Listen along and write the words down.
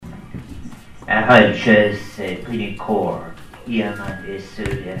Hailshas Gwynny Cor, Iama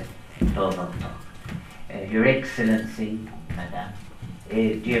Isulia Dovalto. Your Excellency, Madame,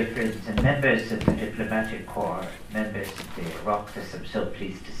 dear friends and members of the Diplomatic Corps, members of the Oireachtas, I'm so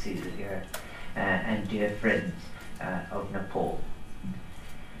pleased to see you here, and dear friends of Nepal.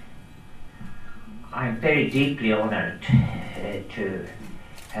 I'm very deeply honoured to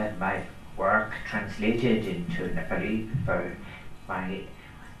have my work translated into Nepali for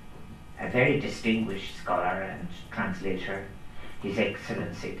a very distinguished scholar and translator, His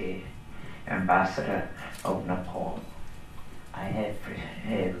Excellency the Ambassador of Nepal. I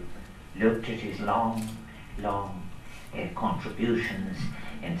have looked at his long contributions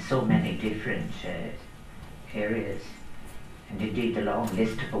in so many different areas, and indeed the long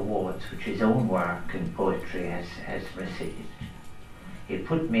list of awards which his own work in poetry has received. It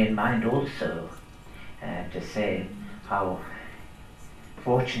put me in mind also to say how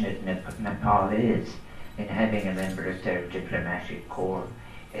fortunate Nepal is in having a member of their diplomatic corps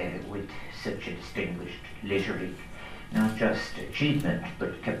with such a distinguished literary, not just achievement,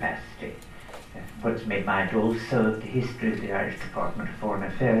 but capacity. Puts me in mind also of the history of the Irish Department of Foreign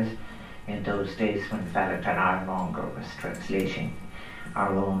Affairs in those days when Valentine Ironmonger was translating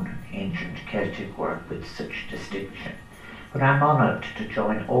our own ancient Celtic work with such distinction. But I'm honoured to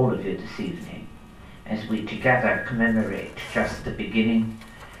join all of you this evening as we together commemorate just the beginning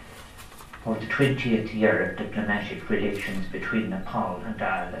of the 20th year of diplomatic relations between Nepal and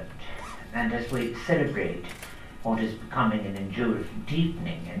Ireland, and as we celebrate what is becoming an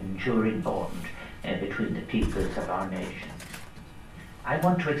deepening and enduring bond between the peoples of our nations. I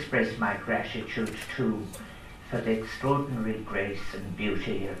want to express my gratitude too for the extraordinary grace and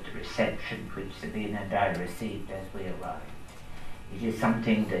beauty of the reception which Sabina and I received as we arrived. It is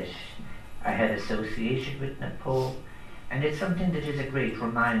something that I had associated with Nepal, and it's something that is a great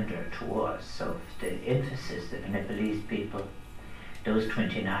reminder to us of the emphasis that the Nepalese people, those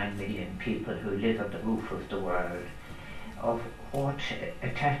 29 million people who live on the roof of the world, of what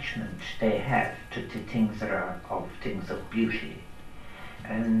attachment they have to the things that are of things of beauty,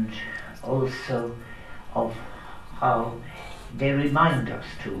 and also of how they remind us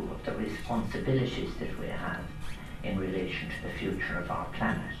too of the responsibilities that we have in relation to the future of our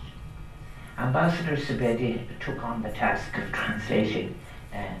planet. Ambassador Subedi took on the task of translating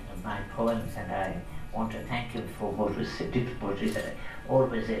my poems, and I want to thank him for what is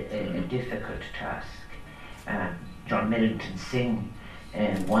always a difficult task. John Millington Singh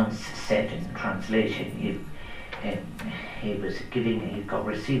once said in translation, he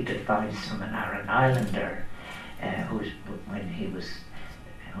received advice from an Aran Islander when he was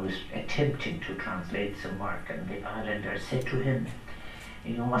attempting to translate some work, and the Islander said to him,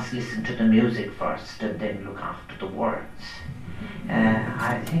 "You must listen to the music first and then look after the words."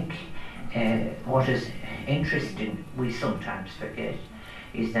 I think what is interesting, we sometimes forget,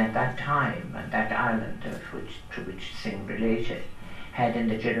 is that that time and that island to which Singh related had in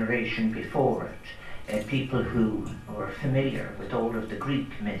the generation before it people who were familiar with all of the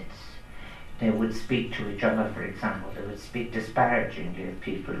Greek myths. They would speak to each other, for example, they would speak disparagingly of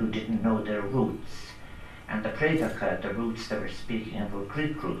people who didn't know their roots. And the Predaka, the roots they were speaking of were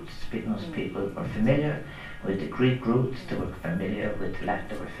Greek roots. Those people were familiar with the Greek roots, they were familiar with Latin,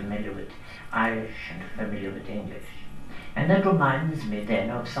 they were familiar with Irish and familiar with English. And that reminds me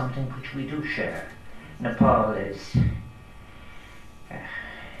then of something which we do share. Nepal is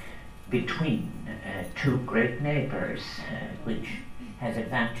between two great neighbours, which has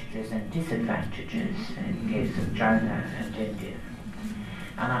advantages and disadvantages in the case of China and India.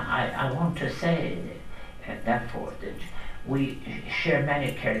 And I want to say, therefore, that we share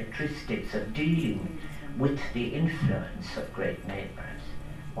many characteristics of dealing with the influence of great neighbours.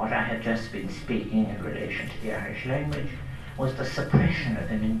 What I have just been speaking in relation to the Irish language was the suppression of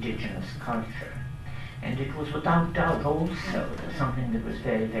an indigenous culture. And it was without doubt also something that was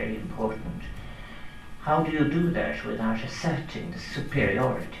very, very important. How do you do that without asserting the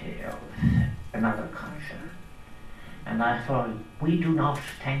superiority of another culture? And I thought, we do not,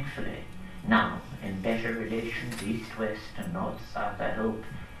 thankfully, now, in better relations, east, west, and north, south, I hope,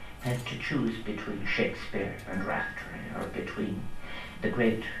 have to choose between Shakespeare and Raftery, or between the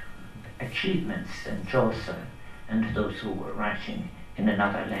great achievements in Chaucer and those who were writing in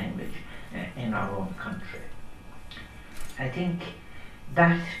another language in our own country. I think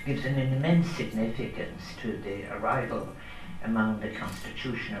that gives an immense significance to the arrival among the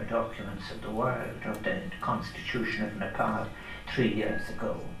constitutional documents of the world of the Constitution of Nepal 3 years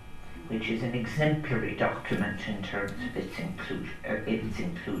ago, which is an exemplary document in terms of its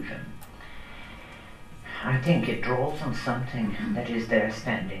inclusion. I think it draws on something that is there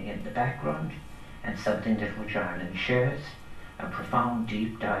standing in the background, and something that which Ireland shares, a profound,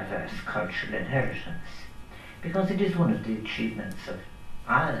 deep, diverse cultural inheritance. Because it is one of the achievements of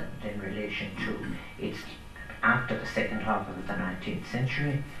Ireland in relation to its, after the second half of the 19th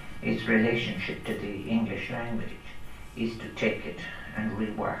century, its relationship to the English language is to take it and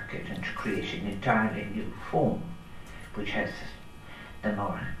rework it and to create an entirely new form, which has the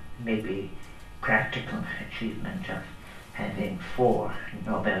more maybe practical achievement of having 4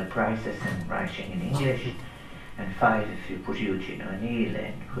 Nobel Prizes in writing in English, and 5 if you put Eugene O'Neill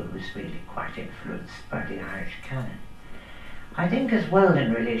in, who was really quite influenced by the Irish canon. I think as well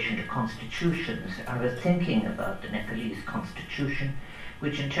in relation to constitutions, I was thinking about the Nepalese constitution,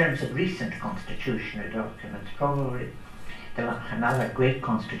 which in terms of recent constitutional documents, probably another great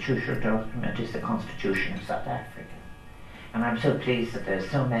constitutional document is the Constitution of South Africa. And I'm so pleased that there's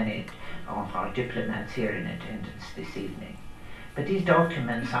so many of our diplomats here in attendance this evening. But these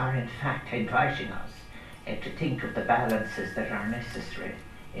documents are in fact inviting us to think of the balances that are necessary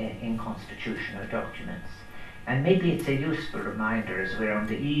in constitutional documents. And maybe it's a useful reminder as we're on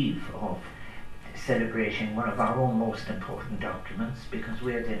the eve of celebrating one of our own most important documents, because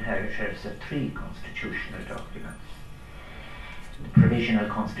we're the inheritors of 3 constitutional documents. The Provisional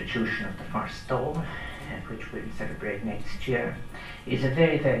Constitution of the First Dáil, which we'll celebrate next year, is a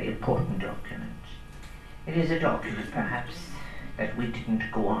very, very important document. It is a document perhaps that we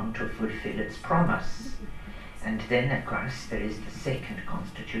didn't go on to fulfill its promise. And then of course there is the second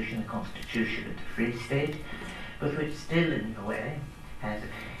constitution, the Constitution of the Free State, but which still in a way has,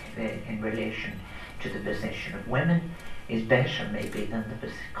 in relation to the possession of women, is better maybe than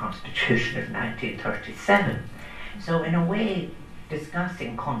the Constitution of 1937. So in a way,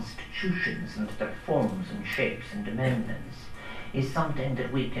 discussing constitutions and their forms and shapes and amendments is something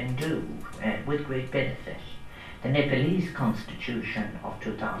that we can do with great benefit. The Nepalese constitution of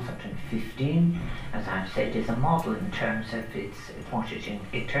 2015, as I've said, is a model in terms of its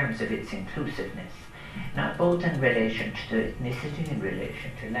inclusiveness. Now, both in relation to ethnicity, in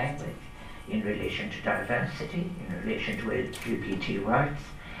relation to language, in relation to diversity, in relation to LGBT rights,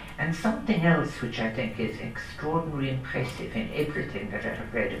 and something else which I think is extraordinarily impressive in everything that I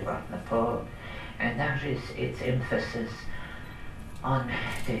have read about Nepal, and that is its emphasis on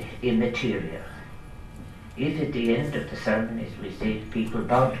the immaterial. If at the end of the ceremonies we see people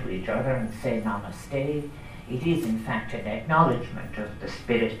bow to each other and say namaste, it is in fact an acknowledgement of the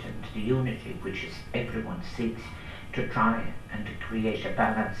spirit and the unity which is everyone seeks to try and to create a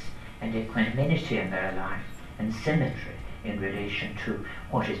balance and equanimity in their life and symmetry in relation to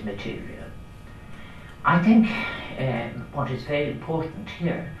what is material. I think what is very important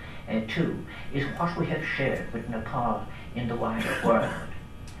here too is what we have shared with Nepal in the wider world.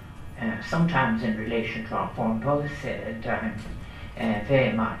 Sometimes in relation to our foreign policy, and I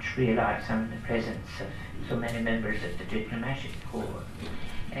very much realise I'm in the presence of so many members of the diplomatic corps.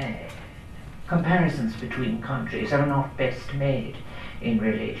 Comparisons between countries are not best made in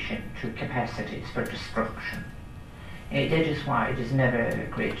relation to capacities for destruction. That is why it is never a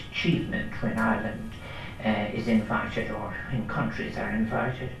great achievement when Ireland is invited, or when countries are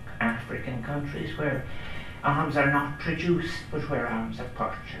invited, African countries, where arms are not produced, but where arms are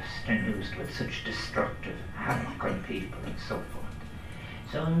purchased and used with such destructive havoc on people and so forth.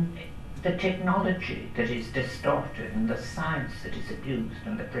 So the technology that is distorted and the science that is abused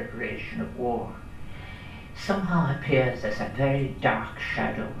in the preparation of war somehow appears as a very dark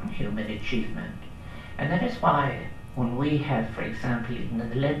shadow on human achievement. And that is why when we have, for example, even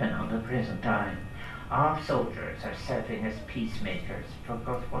in Lebanon at the present time, our soldiers are serving as peacemakers,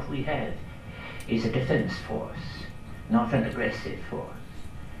 because what we have is a defense force, not an aggressive force.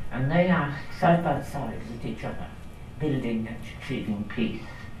 And they are side by side with each other, building and achieving peace.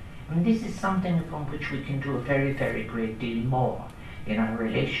 And this is something upon which we can do a very, very great deal more in our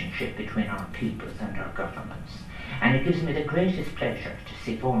relationship between our peoples and our governments. And it gives me the greatest pleasure to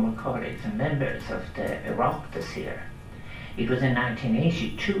see former colleagues and members of the Iraq this year. It was in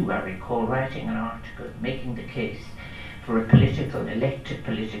 1982, I recall, writing an article making the case for a elected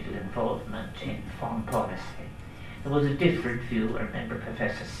political involvement in foreign policy. There was a different view. I remember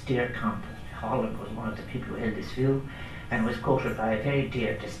Professor Steerkamp of Holland was one of the people who held this view, and was quoted by a very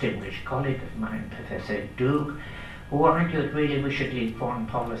dear distinguished colleague of mine, Professor Doug, who argued really we should leave foreign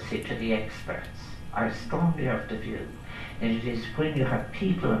policy to the experts. I was strongly of the view that it is when you have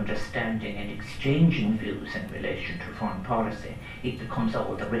people understanding and exchanging views in relation to foreign policy, it becomes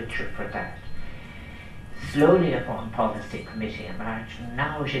all the richer for that. Slowly a foreign policy committee emerged, and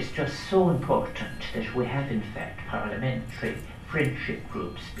now it is just so important that we have in fact parliamentary friendship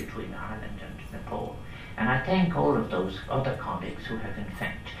groups between Ireland and Nepal, And I thank all of those other colleagues who have in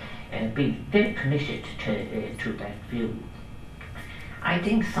fact been very committed to that view. I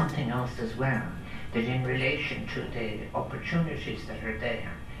think something else as well, that in relation to the opportunities that are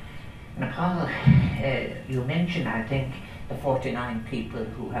there, Nepal, you mentioned, I think, the 49 people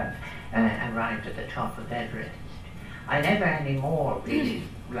who have arrived at the top of Everest. I never anymore really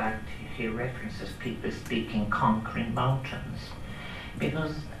like to hear references people speaking conquering mountains,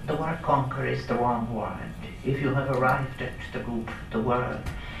 because the word conquer is the wrong word. If you have arrived at the roof of the world,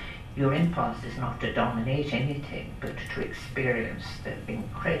 your impulse is not to dominate anything, but to experience the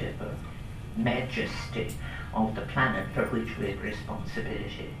incredible majesty of the planet for which we have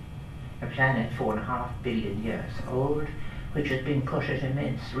responsibility. A planet 4.5 billion years old, which has been put at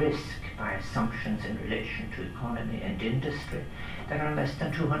immense risk by assumptions in relation to economy and industry that are less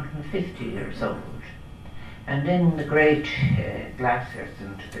than 250 years old. And then the great glaciers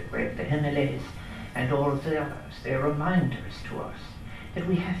and the Himalayas and all of the others, they're reminders to us that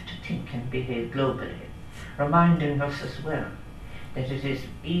we have to think and behave globally, reminding us as well that it is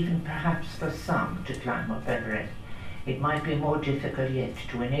even perhaps for some to climb up Everest, it might be more difficult yet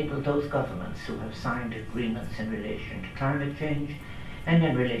to enable those governments who have signed agreements in relation to climate change and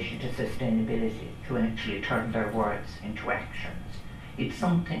in relation to sustainability to actually turn their words into actions. It's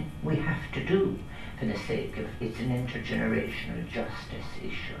something we have to do for the sake of it's an intergenerational justice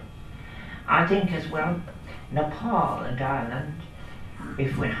issue. I think as well, Nepal and Ireland,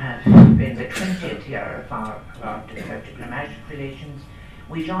 if we have in the 20th year of our diplomatic relations,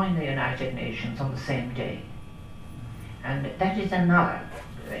 we join the United Nations on the same day. And that is another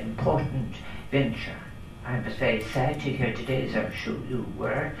important venture. I was very sad to hear today, as I'm sure you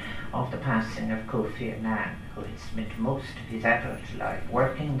were, of the passing of Kofi Annan, who had spent most of his adult life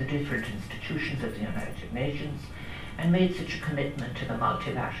working in the different institutions of the United Nations and made such a commitment to the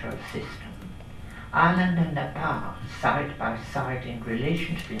multilateral system. Ireland and Nepal, side by side in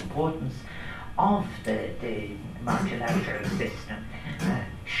relation to the importance of the multilateral system,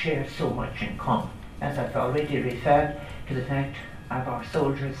 share so much in common. As I've already referred to the fact of our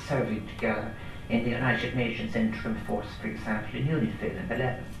soldiers serving together in the United Nations Interim Force, for example, in UNIFIL in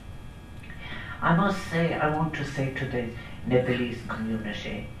Lebanon. I must say, I want to say to the Nepalese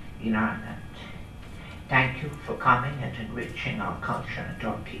community in Ireland, thank you for coming and enriching our culture and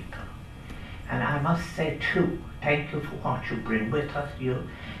our people. And I must say too, thank you for what you bring with us, you,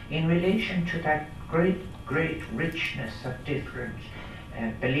 in relation to that great richness of different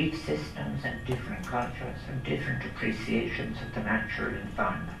belief systems and different cultures and different appreciations of the natural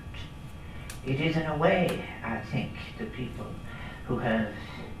environment. It is in a way, I think, the people who have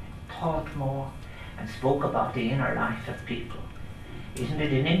thought more and spoke about the inner life of people. Isn't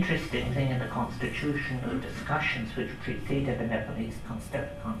it an interesting thing in the constitutional discussions which preceded the Nepalese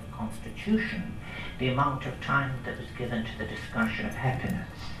constitution, the amount of time that was given to the discussion of happiness?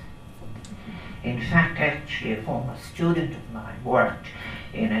 In fact, actually, a former student of mine worked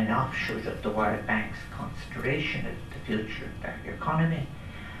in an offshoot of the World Bank's consideration of the future of the economy.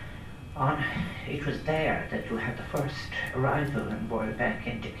 It was there that you had the first arrival in World Bank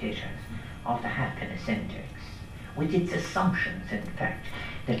indicators of the happiness index, with its assumptions, in fact,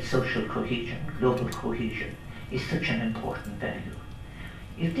 that social cohesion, global cohesion, is such an important value.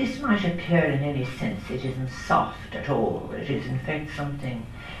 If this might appear in any sense, it isn't soft at all. It is, in fact, something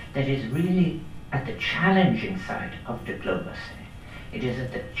that is really at the challenging side of diplomacy. It is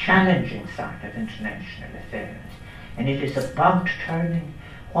at the challenging side of international affairs. And it is about turning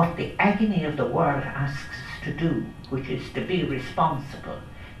what the agony of the world asks us to do, which is to be responsible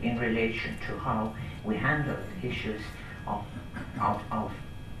in relation to how we handle issues of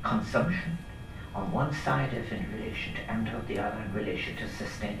consumption on one side of in relation to, and on the other in relation to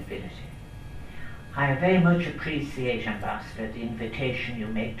sustainability. I very much appreciate, Ambassador, the invitation you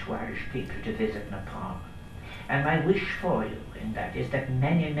make to Irish people to visit Nepal. And my wish for you in that is that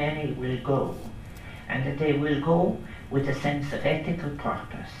many, many will go, and that they will go with a sense of ethical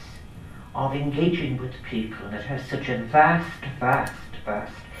purpose, of engaging with people that has such a vast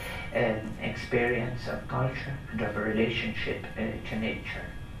experience of culture and of a relationship to nature.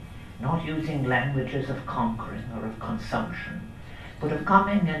 Not using languages of conquering or of consumption, but of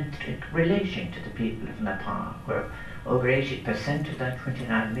coming and relating to the people of Nepal, where over 80% of that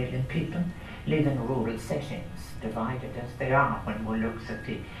 29 million people live in rural settings, divided as they are when one looks at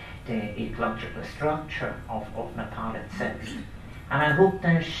the ecological structure of Nepal itself. And I hope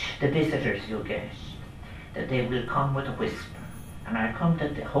that the visitors you get, that they will come with a whisper, and I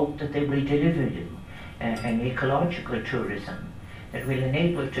hope that they will deliver you an ecological tourism that will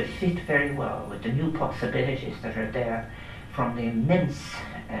enable to fit very well with the new possibilities that are there from the immense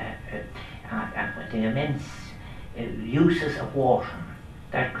the immense uses of water,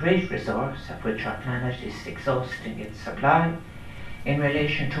 that great resource of which our planet is exhausting its supply, in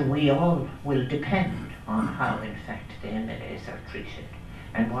relation to we all will depend on how in fact the MLAs are treated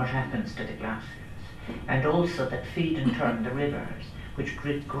and what happens to the glaciers, and also that feed in turn the rivers, which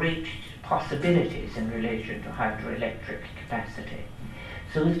create great possibilities in relation to hydroelectric capacity.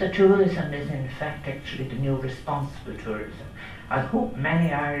 So if the tourism is in fact actually the new responsible tourism, I hope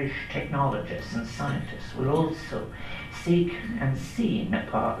many Irish technologists and scientists will also seek and see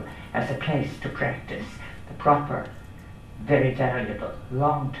Nepal as a place to practice the proper, very valuable,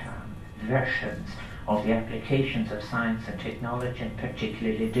 long-term versions of the applications of science and technology, and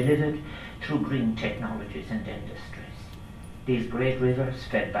particularly delivered through green technologies and industries. These great rivers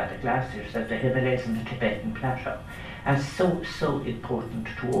fed by the glaciers of the Himalayas and the Tibetan Plateau are so important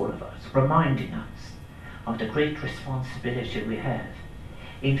to all of us, reminding us of the great responsibility we have.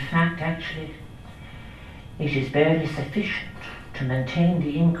 In fact, actually, it is barely sufficient to maintain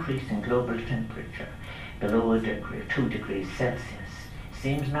the increase in global temperature below 2 degrees Celsius.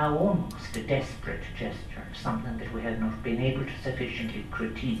 Seems now almost a desperate gesture, something that we have not been able to sufficiently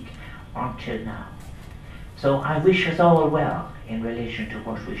critique until now. So I wish us all well in relation to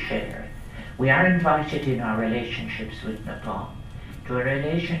what we share. We are invited in our relationships with Nepal to a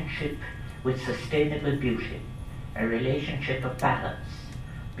relationship with sustainable beauty, a relationship of balance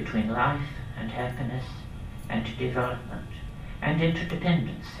between life and happiness and development and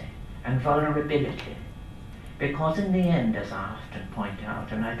interdependency and vulnerability. Because in the end, as I often point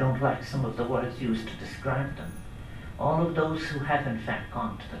out, and I don't like some of the words used to describe them, all of those who have in fact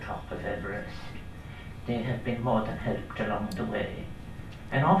gone to the top of Everest, they have been more than helped along the way,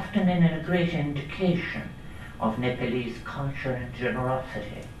 and often in a great indication of Nepalese culture and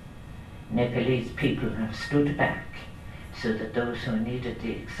generosity. Nepalese people have stood back so that those who needed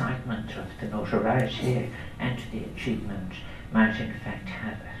the excitement of the notoriety and the achievement might in fact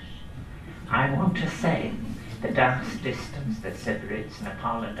have it. I want to say the vast distance that separates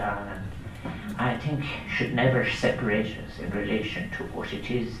Nepal and Ireland, I think, should never separate us in relation to what it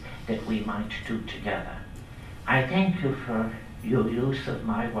is that we might do together. I thank you for your use of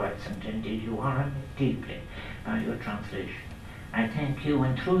my words, and indeed you honor me deeply by your translation. I thank you,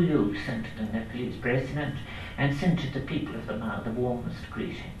 and through you send to the Nepalese president and send to the people of the Mall the warmest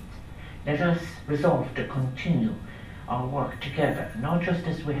greetings. Let us resolve to continue our work together, not just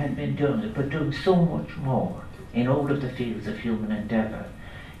as we have been doing it, but doing so much more in all of the fields of human endeavour,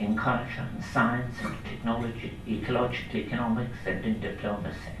 in culture and science and technology, ecological economics and in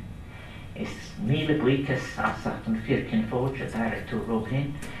diplomacy. Is míle buíochas asach an firkin fóide dar tú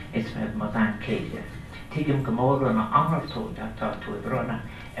rohin, is me madan céide. Tigim gomór na anartó datá tú brona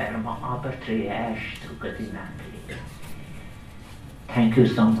ma abertrí tú go Napoli. Thank you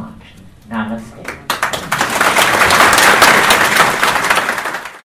so much. Namaste.